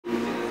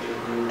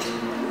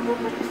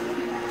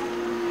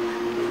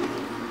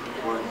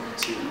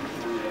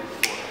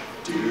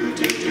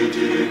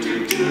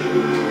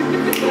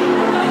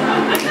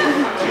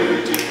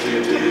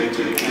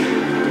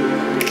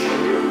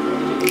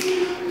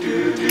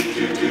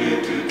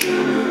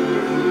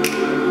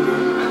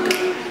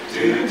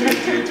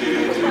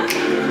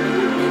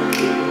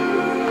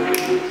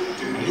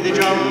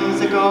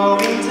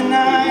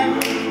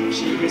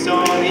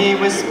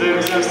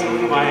whispers of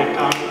some quiet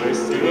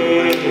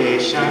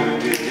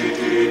conversation.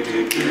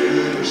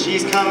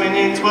 She's coming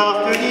in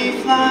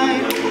 12:30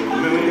 flight.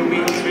 Moon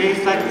wings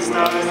reflect the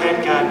stars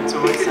that guide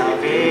towards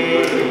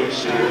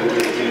salvation.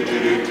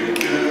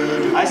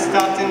 I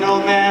stopped an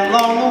old man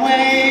along the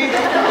way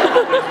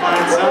to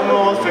find some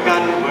old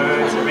forgotten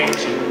words of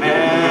ancient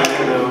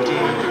melody.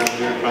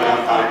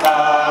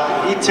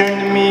 He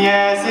turned to me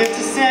as if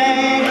to say,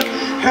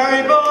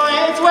 "Hurry boy,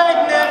 it's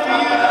waiting there for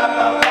you."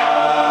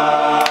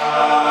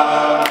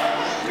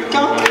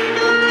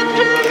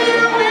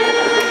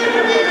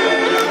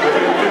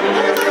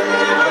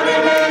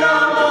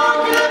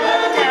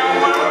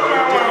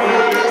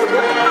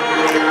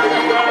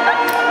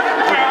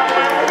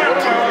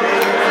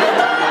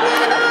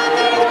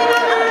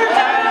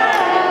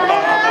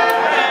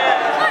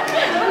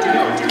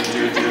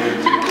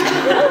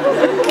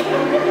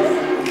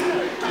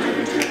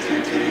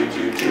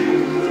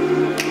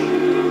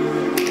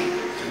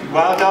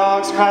 While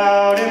dogs cry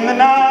out in the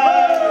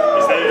night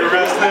as they are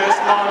restless,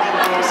 longing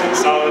for some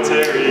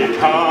solitary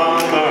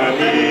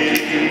company,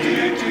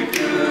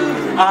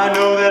 I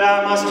know that I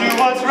must do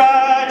what's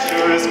right,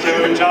 sure as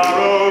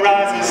Kilimanjaro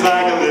rises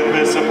like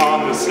Olympus upon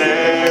the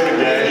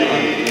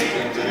Serengeti.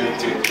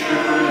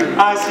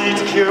 I seek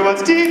to cure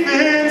what's deep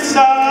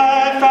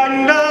inside,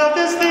 frightened of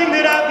this thing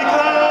that I've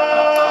become.